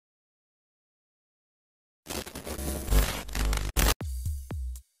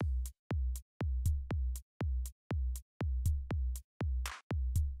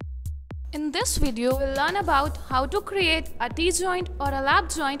In this video, we'll learn about how to create a T-joint or a lap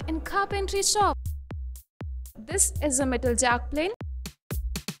joint in carpentry shop. This is a metal jack plane.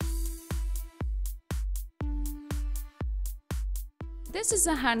 This is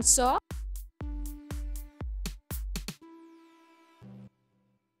a hand saw.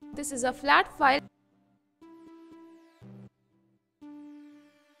 This is a flat file.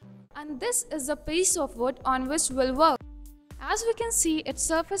 And this is a piece of wood on which we'll work. As we can see, its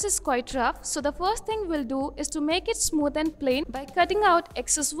surface is quite rough, so the first thing we'll do is to make it smooth and plain by cutting out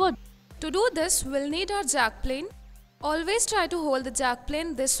excess wood. To do this, we'll need our jack plane. Always try to hold the jack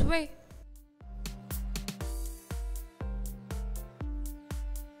plane this way.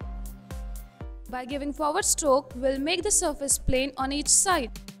 By giving forward stroke, we'll make the surface plain on each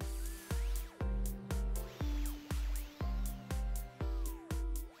side.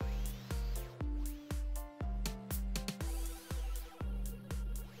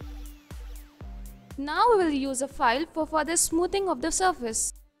 Now we will use a file for further smoothing of the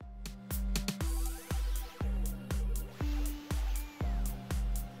surface.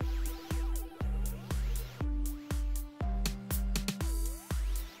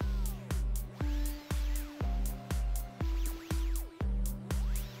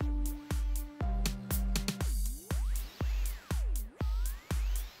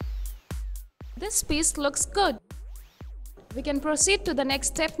 This piece looks good. We can proceed to the next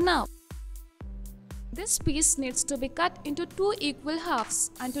step now. This piece needs to be cut into two equal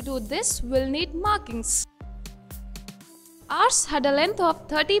halves, and to do this we'll need markings. Ours had a length of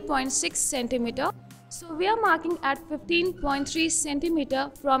 30.6 cm, so we are marking at 15.3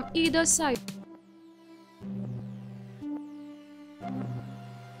 cm from either side.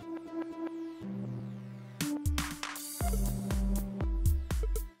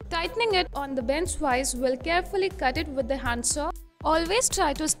 Tightening it on the benchwise, we'll carefully cut it with the handsaw. Always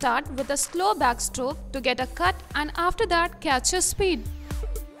try to start with a slow backstroke to get a cut, and after that catch your speed.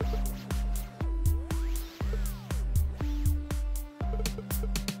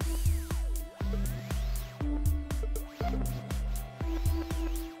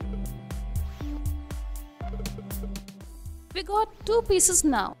 We got two pieces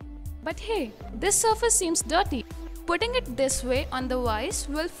now. But hey, this surface seems dirty. Putting it this way on the vise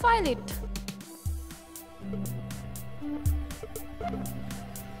will file it.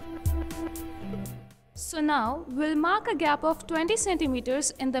 So now we'll mark a gap of 20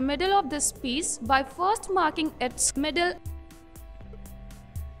 cm in the middle of this piece by first marking its middle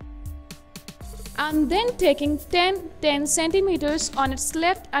and then taking 10 cm on its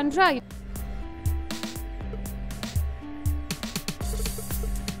left and right.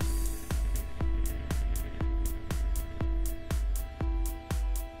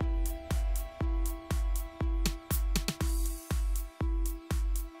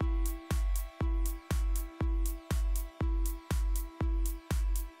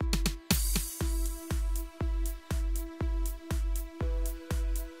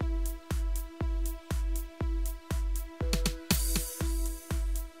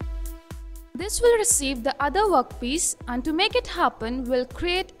 This will receive the other workpiece, and to make it happen, we'll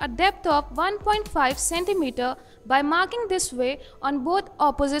create a depth of 1.5 cm by marking this way on both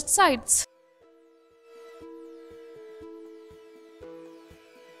opposite sides.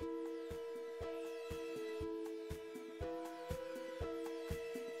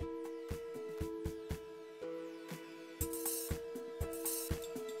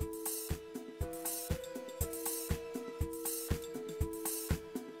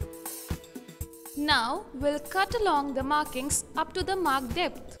 Now we'll cut along the markings up to the marked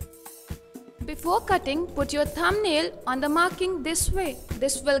depth. Before cutting, put your thumbnail on the marking this way.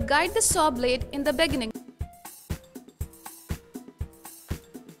 This will guide the saw blade in the beginning.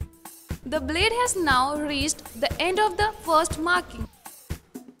 The blade has now reached the end of the first marking.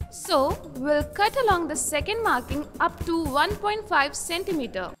 So we'll cut along the second marking up to 1.5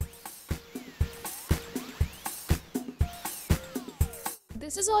 cm.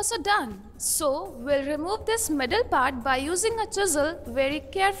 This is also done. So we'll remove this middle part by using a chisel very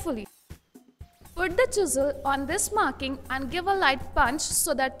carefully. Put the chisel on this marking and give a light punch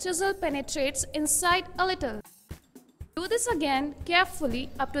so that chisel penetrates inside a little. Do this again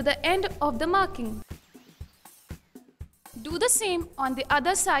carefully up to the end of the marking. Do the same on the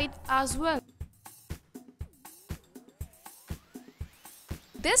other side as well.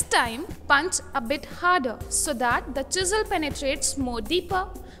 This time, punch a bit harder so that the chisel penetrates more deeper,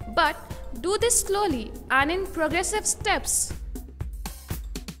 but do this slowly and in progressive steps.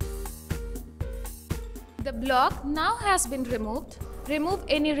 The block now has been removed. Remove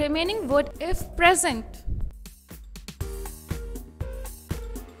any remaining wood if present.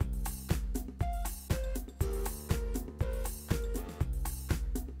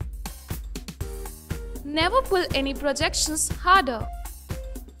 Never pull any projections harder.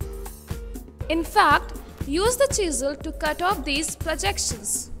 In fact, use the chisel to cut off these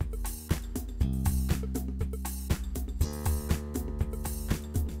projections.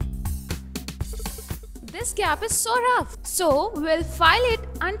 This gap is so rough, so we'll file it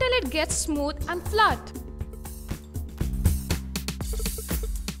until it gets smooth and flat.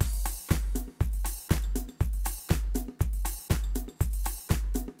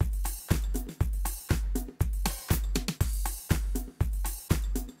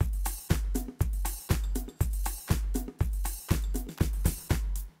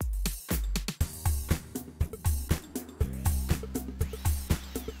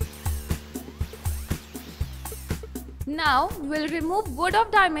 Now we'll remove wood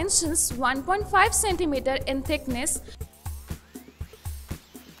of dimensions 1.5 cm in thickness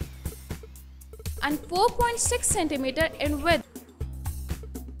and 4.6 cm in width.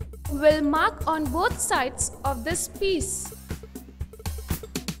 We'll mark on both sides of this piece.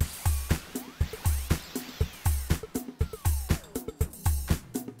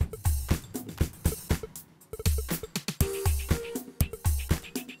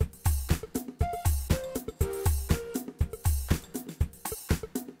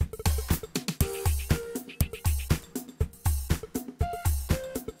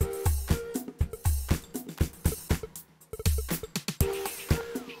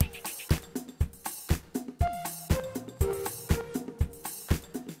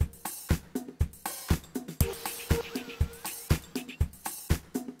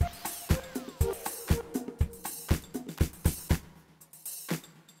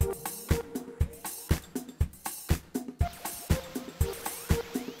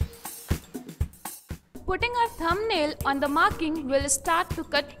 Putting our thumbnail on the marking, we'll start to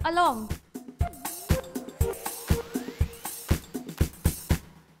cut along.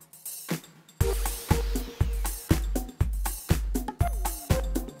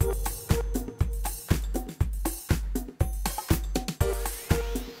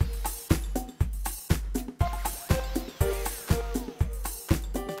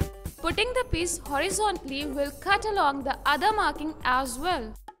 Putting the piece horizontally, we'll cut along the other marking as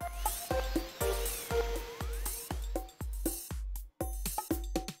well.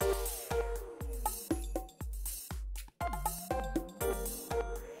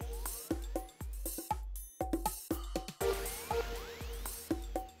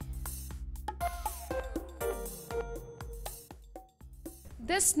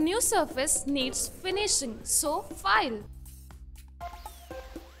 This new surface needs finishing, so file.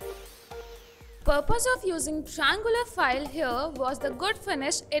 Purpose of using triangular file here was the good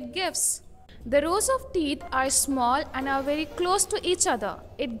finish it gives. The rows of teeth are small and are very close to each other.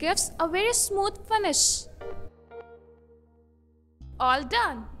 It gives a very smooth finish. All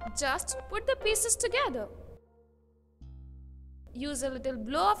done. Just put the pieces together. Use a little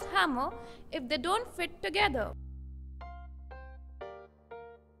blow of hammer if they don't fit together.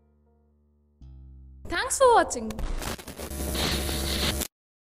 Thanks for watching.